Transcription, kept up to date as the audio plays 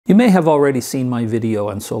You may have already seen my video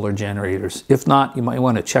on solar generators. If not, you might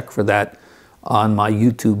want to check for that on my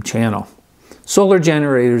YouTube channel. Solar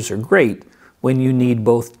generators are great when you need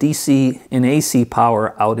both DC and AC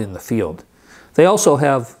power out in the field. They also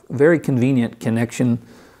have very convenient connection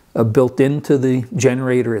built into the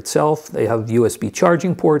generator itself. They have USB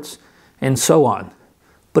charging ports and so on.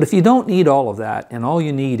 But if you don't need all of that and all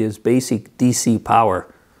you need is basic DC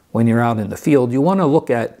power when you're out in the field, you want to look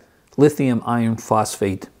at lithium iron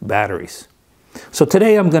phosphate batteries. So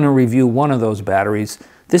today I'm going to review one of those batteries.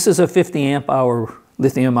 This is a 50 amp hour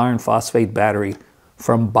lithium iron phosphate battery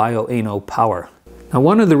from Bioenno Power. Now,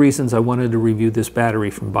 one of the reasons I wanted to review this battery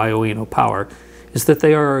from Bioenno Power is that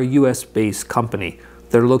they are a US based company.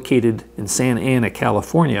 They're located in Santa Ana,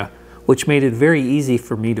 California, which made it very easy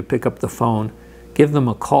for me to pick up the phone, give them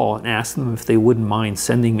a call, and ask them if they wouldn't mind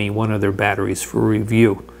sending me one of their batteries for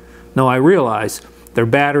review. Now, I realize their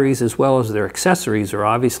batteries as well as their accessories are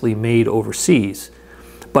obviously made overseas,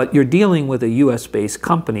 but you're dealing with a US-based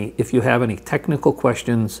company if you have any technical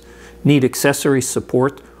questions, need accessory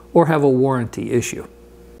support, or have a warranty issue.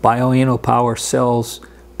 Bioenno Power sells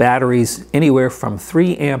batteries anywhere from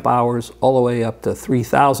 3 amp hours all the way up to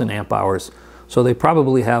 3,000 amp hours, so they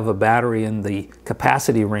probably have a battery in the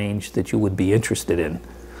capacity range that you would be interested in.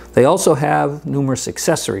 They also have numerous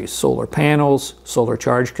accessories, solar panels, solar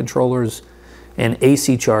charge controllers, and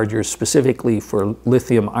AC chargers specifically for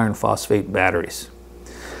lithium iron phosphate batteries.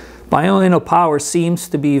 Bioenno Power seems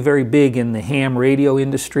to be very big in the ham radio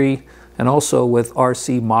industry and also with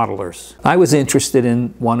RC modelers. I was interested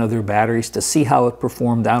in one of their batteries to see how it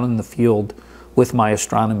performed out in the field with my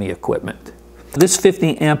astronomy equipment. This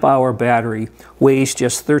 50 amp hour battery weighs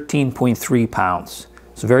just 13.3 pounds.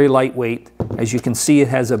 It's very lightweight. As you can see, it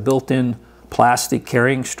has a built-in plastic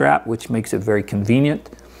carrying strap, which makes it very convenient.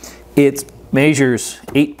 It measures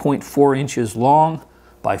 8.4 inches long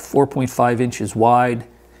by 4.5 inches wide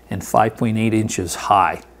and 5.8 inches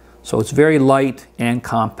high. So it's very light and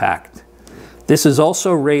compact. This is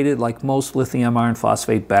also rated, like most lithium iron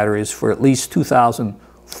phosphate batteries, for at least 2,000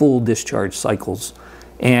 full discharge cycles,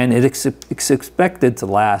 and it's expected to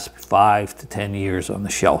last 5 to 10 years on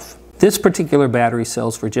the shelf. This particular battery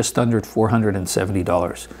sells for just under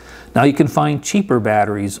 $470. Now, you can find cheaper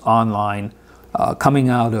batteries online coming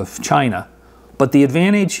out of China, but the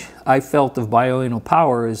advantage I felt of Bioenno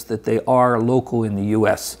Power is that they are local in the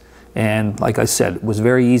US. And like I said, it was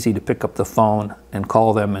very easy to pick up the phone and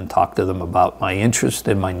call them and talk to them about my interest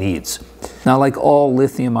and my needs. Now, like all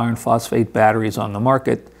lithium iron phosphate batteries on the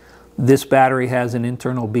market, this battery has an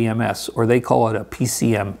internal BMS, or they call it a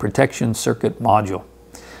PCM, Protection Circuit Module.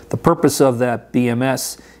 The purpose of that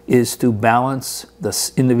BMS is to balance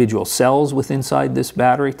the individual cells within this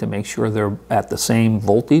battery to make sure they're at the same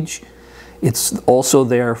voltage. It's also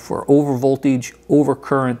there for overvoltage,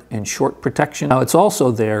 overcurrent, and short protection. Now, it's also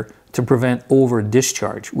there to prevent over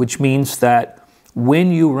discharge, which means that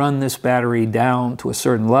when you run this battery down to a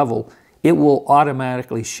certain level, it will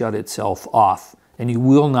automatically shut itself off, and you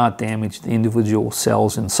will not damage the individual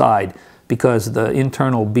cells inside because the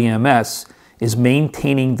internal BMS is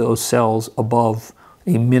maintaining those cells above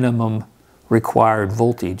a minimum required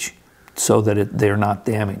voltage so that they're not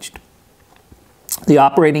damaged. The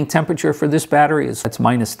operating temperature for this battery is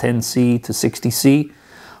minus 10°C to 60°C,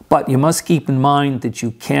 but you must keep in mind that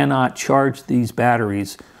you cannot charge these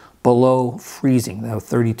batteries below freezing,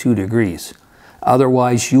 32 degrees.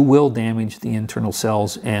 Otherwise, you will damage the internal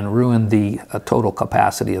cells and ruin the total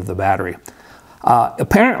capacity of the battery.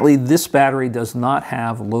 Apparently, this battery does not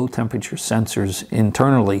have low temperature sensors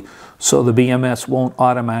internally, so the BMS won't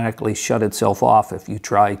automatically shut itself off if you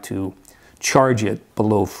try to charge it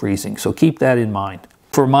below freezing. So keep that in mind.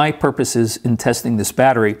 For my purposes in testing this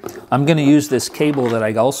battery, I'm going to use this cable that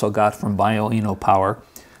I also got from Bioenno Power,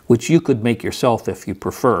 which you could make yourself if you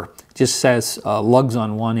prefer. It just says lugs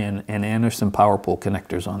on one end and Anderson power pole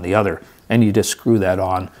connectors on the other, and you just screw that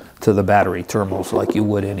on to the battery terminals like you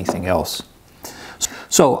would anything else.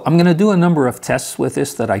 So I'm going to do a number of tests with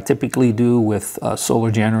this that I typically do with solar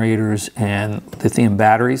generators and lithium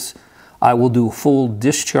batteries. I will do full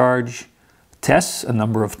discharge tests a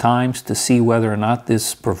number of times to see whether or not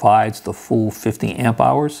this provides the full 50 amp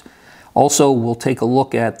hours. Also, we'll take a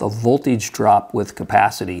look at the voltage drop with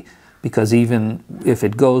capacity, because even if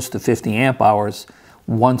it goes to 50 amp hours,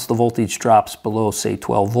 once the voltage drops below, say,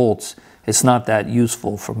 12 volts, it's not that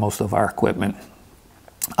useful for most of our equipment.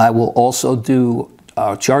 I will also do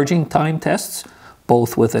charging time tests,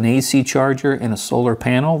 both with an AC charger and a solar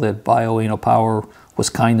panel that Bioenno Power was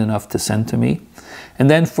kind enough to send to me. And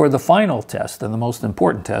then for the final test, and the most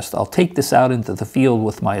important test, I'll take this out into the field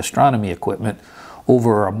with my astronomy equipment,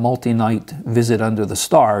 over a multi-night visit under the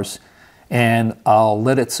stars, and I'll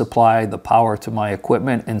let it supply the power to my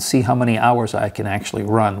equipment and see how many hours I can actually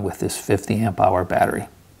run with this 50 amp hour battery.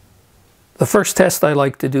 The first test I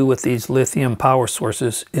like to do with these lithium power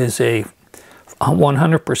sources is a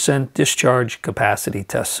 100% discharge capacity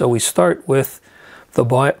test. So we start with the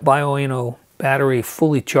Bioenno battery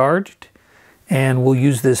fully charged, and we'll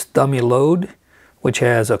use this dummy load, which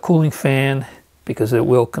has a cooling fan because it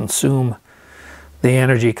will consume the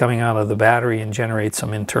energy coming out of the battery and generate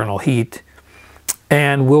some internal heat.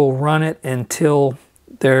 And we'll run it until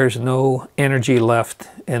there's no energy left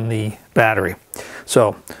in the battery.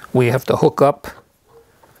 So we have to hook up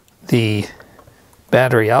the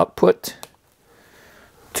battery output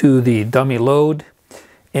to the dummy load,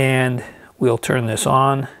 and we'll turn this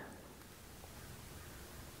on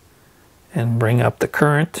and bring up the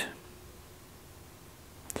current.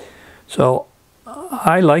 So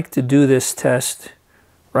I like to do this test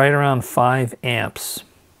right around 5 amps.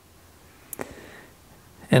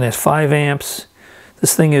 And at 5 amps,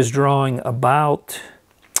 this thing is drawing about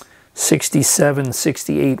 67,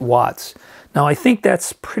 68 watts. Now I think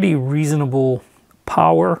that's pretty reasonable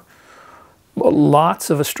power. Lots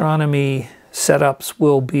of astronomy setups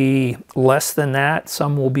will be less than that.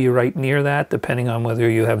 Some will be right near that, depending on whether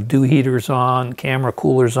you have dew heaters on, camera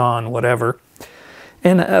coolers on, whatever.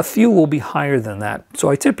 And a few will be higher than that. So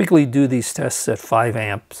I typically do these tests at 5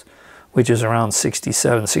 amps, which is around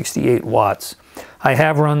 67, 68 watts. I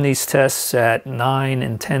have run these tests at 9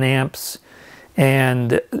 and 10 amps,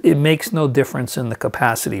 and it makes no difference in the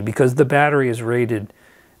capacity because the battery is rated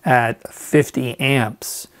at 50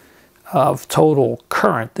 amps of total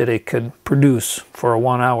current that it could produce for a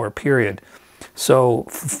 1 hour period. So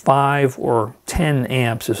 5 or 10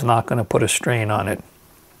 amps is not going to put a strain on it.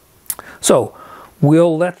 So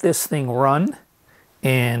we'll let this thing run,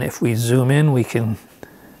 and if we zoom in, we can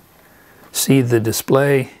see the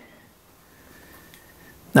display.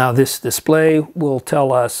 Now this display will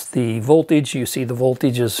tell us the voltage. You see the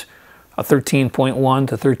voltage is 13.1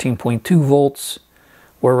 to 13.2 volts.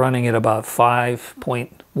 We're running at about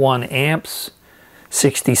 5.1 amps,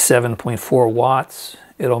 67.4 watts.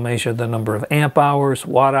 It'll measure the number of amp hours,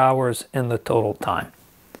 watt hours, and the total time.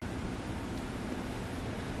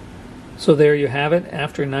 So there you have it.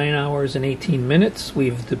 After 9 hours and 18 minutes,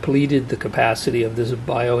 we've depleted the capacity of this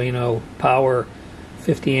Bioenno Power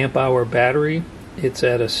 50 amp hour battery. It's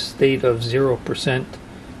at a state of 0%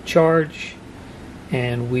 charge,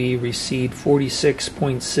 and we received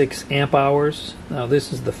 46.6 amp hours. Now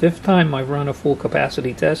this is the 5th time I've run a full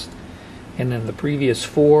capacity test, and in the previous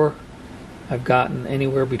 4 I've gotten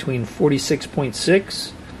anywhere between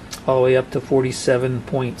 46.6 all the way up to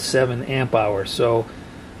 47.7 amp hours. So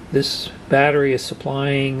this battery is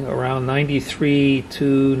supplying around 93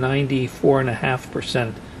 to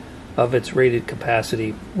 94.5% of its rated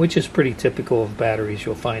capacity, which is pretty typical of batteries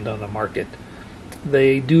you'll find on the market.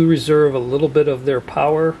 They do reserve a little bit of their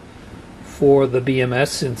power for the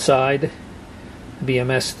BMS inside. The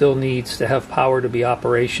BMS still needs to have power to be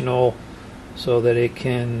operational so that it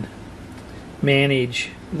can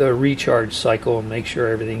manage the recharge cycle and make sure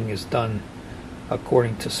everything is done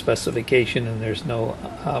according to specification and there's no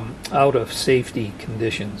out of safety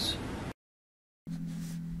conditions.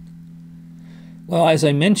 Well, as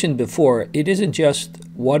I mentioned before, it isn't just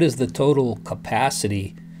what is the total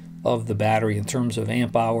capacity of the battery in terms of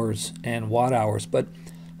amp hours and watt hours, but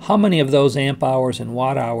how many of those amp hours and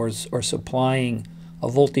watt hours are supplying a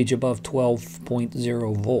voltage above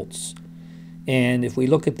 12.0 volts. And if we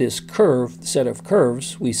look at this curve, set of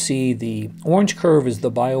curves, we see the orange curve is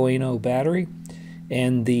the Bioenno battery,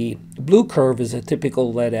 and the blue curve is a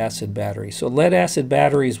typical lead-acid battery. So lead-acid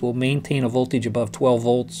batteries will maintain a voltage above 12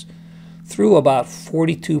 volts through about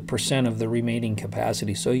 42% of the remaining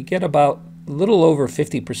capacity. So you get about a little over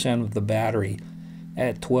 50% of the battery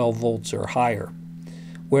at 12 volts or higher.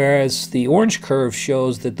 Whereas the orange curve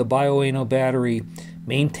shows that the Bioenno battery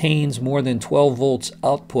maintains more than 12 volts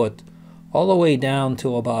output all the way down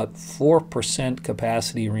to about 4%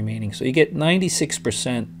 capacity remaining. So you get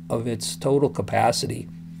 96% of its total capacity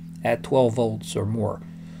at 12 volts or more,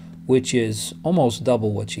 which is almost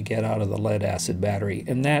double what you get out of the lead-acid battery.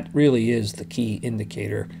 And that really is the key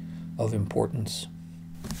indicator of importance.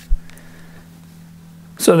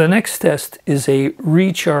 So the next test is a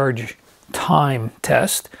recharge time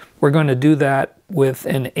test. We're going to do that with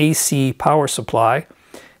an AC power supply,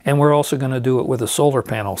 and we're also going to do it with a solar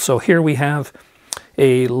panel. So here we have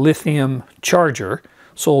a lithium charger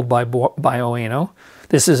sold by Bioenno.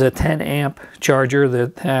 This is a 10 amp charger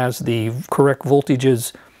that has the correct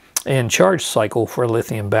voltages and charge cycle for a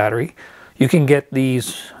lithium battery. You can get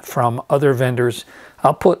these from other vendors.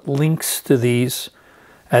 I'll put links to these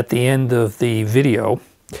at the end of the video.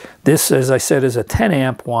 This, as I said, is a 10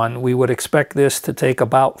 amp one. We would expect this to take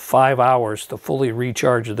about 5 hours to fully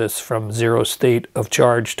recharge this from 0 state of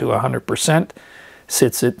charge to 100%,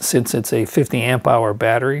 since it's a 50 amp hour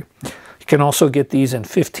battery. You can also get these in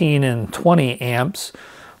 15 and 20 amps,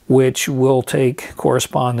 which will take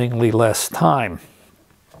correspondingly less time.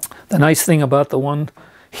 The nice thing about the one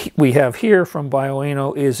we have here from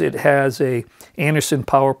Bioenno is it has a Anderson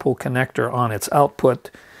power pole connector on its output,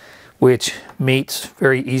 which mates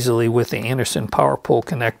very easily with the Anderson power pole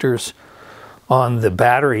connectors on the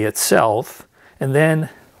battery itself. And then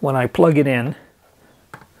when I plug it in,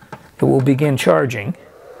 it will begin charging.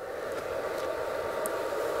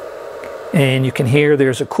 And you can hear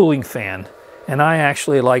there's a cooling fan. And I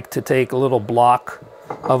actually like to take a little block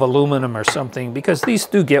of aluminum or something, because these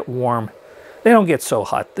do get warm. They don't get so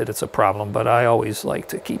hot that it's a problem, but I always like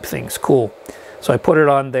to keep things cool. So I put it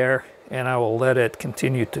on there, and I will let it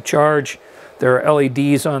continue to charge. There are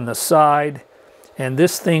LEDs on the side, and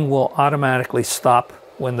this thing will automatically stop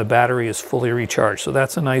when the battery is fully recharged. So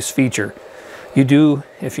that's a nice feature. You do,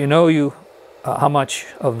 if you know how much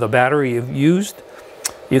of the battery you've used,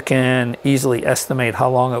 you can easily estimate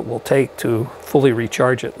how long it will take to fully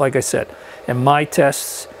recharge it. Like I said, in my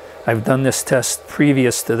tests, I've done this test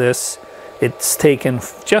previous to this, it's taken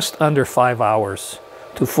just under 5 hours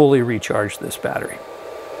to fully recharge this battery.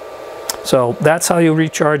 So that's how you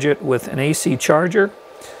recharge it with an AC charger.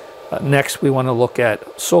 Next, we want to look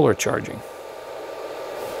at solar charging.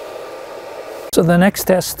 So the next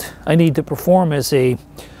test I need to perform is a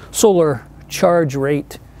solar charge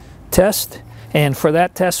rate test. And for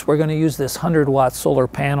that test, we're going to use this 100-watt solar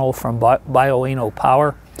panel from Bioenno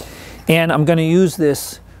Power. And I'm going to use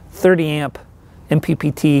this 30-amp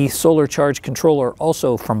MPPT solar charge controller,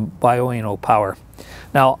 also from Bioenno Power.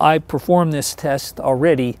 Now, I performed this test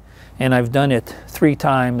already, and I've done it 3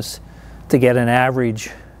 times to get an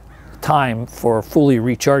average time for fully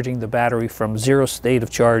recharging the battery from 0 state of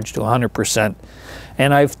charge to 100%.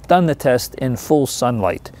 And I've done the test in full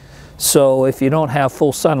sunlight. So if you don't have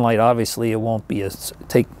full sunlight, obviously it won't be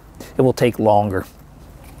it will take longer.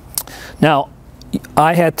 Now,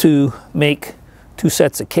 I had to make 2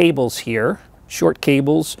 sets of cables here, short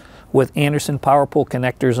cables with Anderson power pole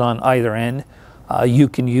connectors on either end. You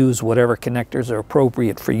can use whatever connectors are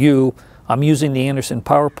appropriate for you. I'm using the Anderson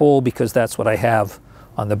power pole because that's what I have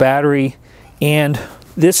on the battery. And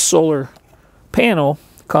this solar panel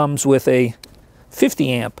comes with a 50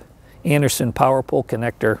 amp Anderson power pole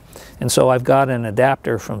connector. And so I've got an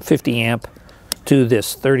adapter from 50 amp to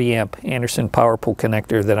this 30 amp Anderson power pole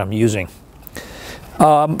connector that I'm using.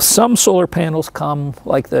 Some solar panels come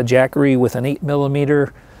like the Jackery with an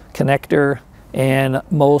 8mm connector, and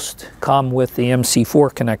most come with the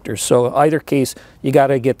MC4 connectors. So either case, you got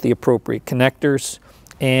to get the appropriate connectors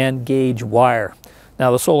and gauge wire. Now,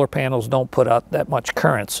 the solar panels don't put out that much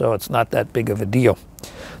current, so it's not that big of a deal.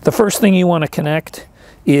 The first thing you want to connect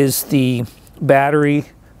is the battery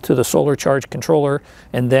to the solar charge controller,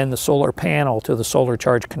 and then the solar panel to the solar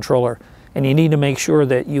charge controller. And you need to make sure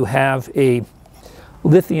that you have a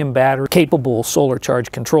lithium battery capable solar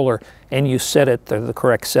charge controller, and you set it to the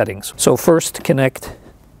correct settings. So first, connect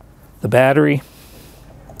the battery,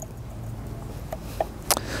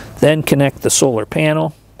 then connect the solar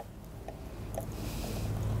panel,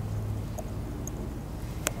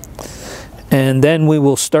 and then we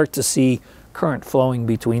will start to see current flowing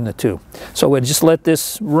between the two. So we'll just let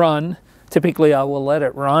this run. Typically I will let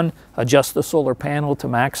it run, adjust the solar panel to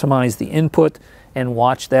maximize the input, and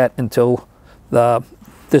watch that until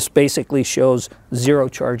this basically shows 0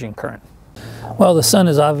 charging current. Well, the sun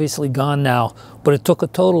is obviously gone now, but it took a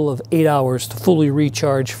total of 8 hours to fully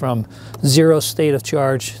recharge from 0 state of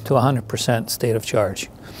charge to 100% state of charge.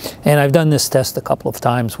 And I've done this test a couple of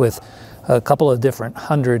times with a couple of different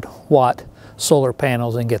 100-watt solar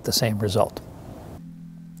panels and get the same result.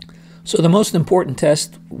 So the most important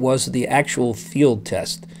test was the actual field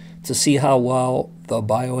test to see how well the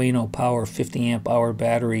Bioenno Power 50 amp hour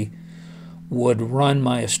battery would run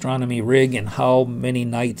my astronomy rig and how many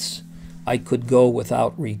nights I could go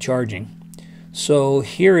without recharging. So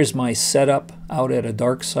here is my setup out at a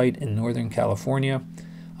dark site in Northern California.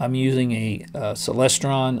 I'm using a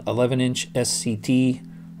Celestron 11-inch SCT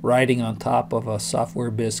riding on top of a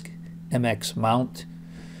Software Bisque MX mount.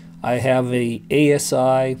 I have a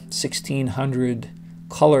ASI 1600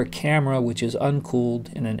 color camera, which is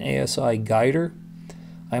uncooled, and an ASI guider.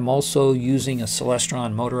 I'm also using a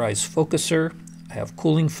Celestron motorized focuser. I have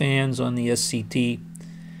cooling fans on the SCT,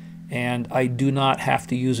 and I do not have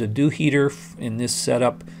to use a dew heater in this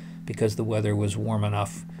setup because the weather was warm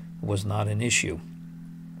enough, it was not an issue.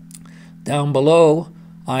 Down below,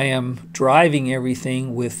 I am driving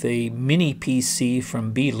everything with a mini PC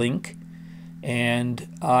from Beelink, and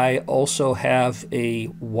I also have a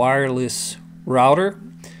wireless router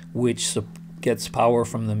which gets power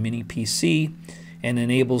from the mini PC and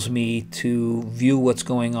enables me to view what's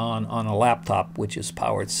going on a laptop, which is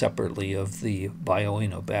powered separately of the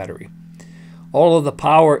Bioenno battery. All of the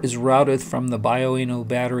power is routed from the Bioenno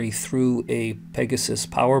battery through a Pegasus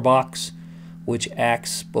power box, which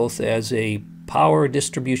acts both as a power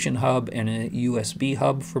distribution hub and a USB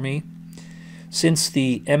hub for me. Since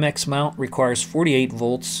the MX mount requires 48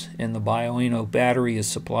 volts and the Bioenno battery is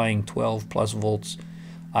supplying 12 plus volts,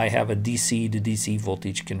 I have a DC to DC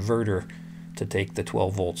voltage converter to take the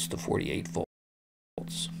 12 volts to 48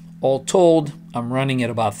 volts. All told, I'm running at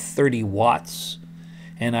about 30 watts,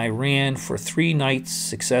 and I ran for 3 nights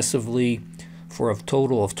successively for a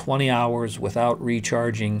total of 20 hours without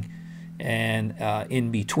recharging and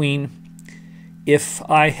in between. If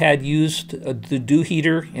I had used the dew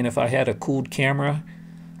heater and if I had a cooled camera,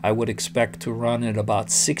 I would expect to run at about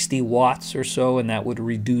 60 watts or so, and that would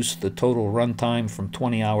reduce the total runtime from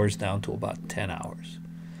 20 hours down to about 10 hours.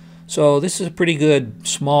 So this is a pretty good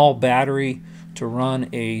small battery to run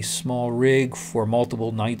a small rig for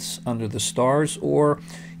multiple nights under the stars, or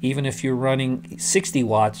even if you're running 60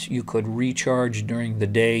 watts, you could recharge during the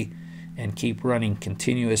day and keep running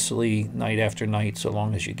continuously night after night so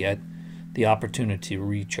long as you get the opportunity to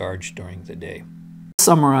recharge during the day.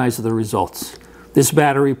 Summarize the results. This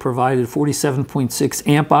battery provided 47.6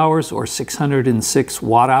 amp hours or 606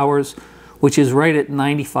 watt hours, which is right at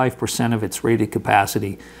 95% of its rated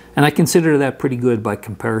capacity, and I consider that pretty good by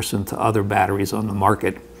comparison to other batteries on the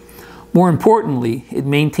market. More importantly, it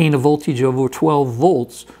maintained a voltage of over 12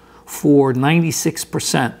 volts for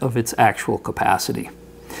 96% of its actual capacity.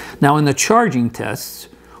 Now in the charging tests,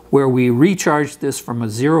 where we recharged this from a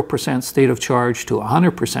 0% state of charge to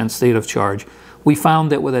 100% state of charge, we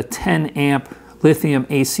found that with a 10 amp lithium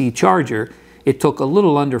AC charger, it took a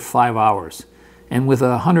little under 5 hours. And with a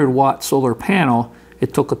 100 watt solar panel,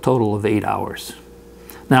 it took a total of 8 hours.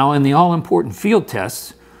 Now in the all-important field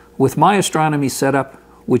tests, with my astronomy setup,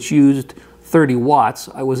 which used 30 watts,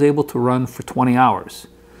 I was able to run for 20 hours.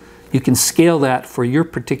 You can scale that for your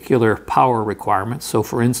particular power requirements. So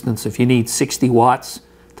for instance, if you need 60 watts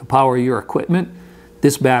to power your equipment,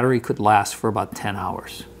 this battery could last for about 10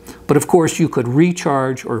 hours. But of course, you could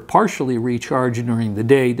recharge or partially recharge during the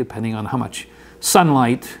day, depending on how much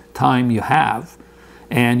sunlight time you have,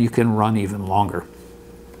 and you can run even longer.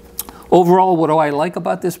 Overall, what do I like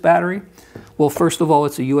about this battery? Well, first of all,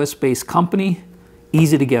 it's a US-based company,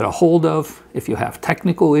 easy to get a hold of if you have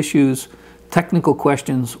technical issues, technical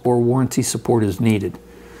questions, or warranty support is needed.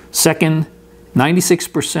 Second,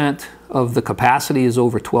 96% of the capacity is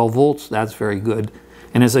over 12 volts. That's very good.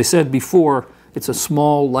 And as I said before, it's a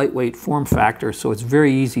small, lightweight form factor, so it's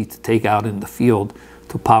very easy to take out in the field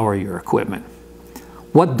to power your equipment.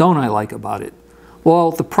 What don't I like about it?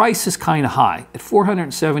 Well, the price is kind of high. At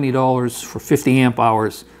 $470 for 50 amp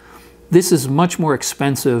hours, this is much more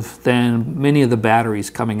expensive than many of the batteries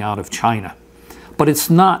coming out of China. But it's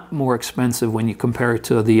not more expensive when you compare it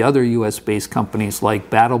to the other US-based companies like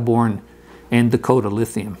Battleborn and Dakota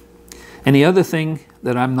Lithium. And the other thing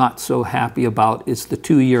that I'm not so happy about is the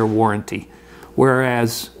 2-year warranty.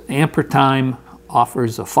 Whereas Ampertime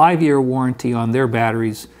offers a 5-year warranty on their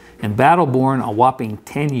batteries and Battleborn a whopping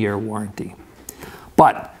 10-year warranty.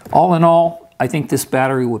 But all in all, I think this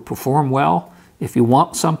battery would perform well. If you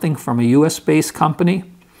want something from a US-based company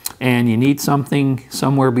and you need something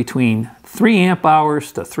somewhere between 3 amp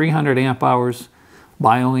hours to 300 amp hours,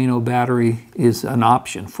 Bioenno battery is an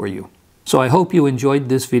option for you. So I hope you enjoyed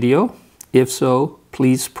this video. If so,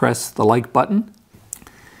 please press the like button.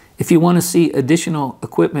 If you want to see additional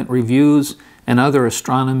equipment reviews and other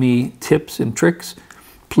astronomy tips and tricks,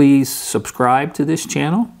 please subscribe to this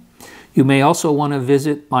channel. You may also want to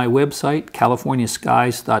visit my website,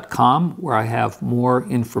 californiaskies.com, where I have more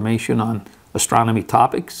information on astronomy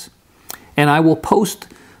topics. And I will post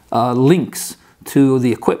links to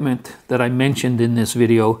the equipment that I mentioned in this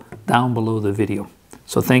video down below the video.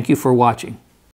 So thank you for watching.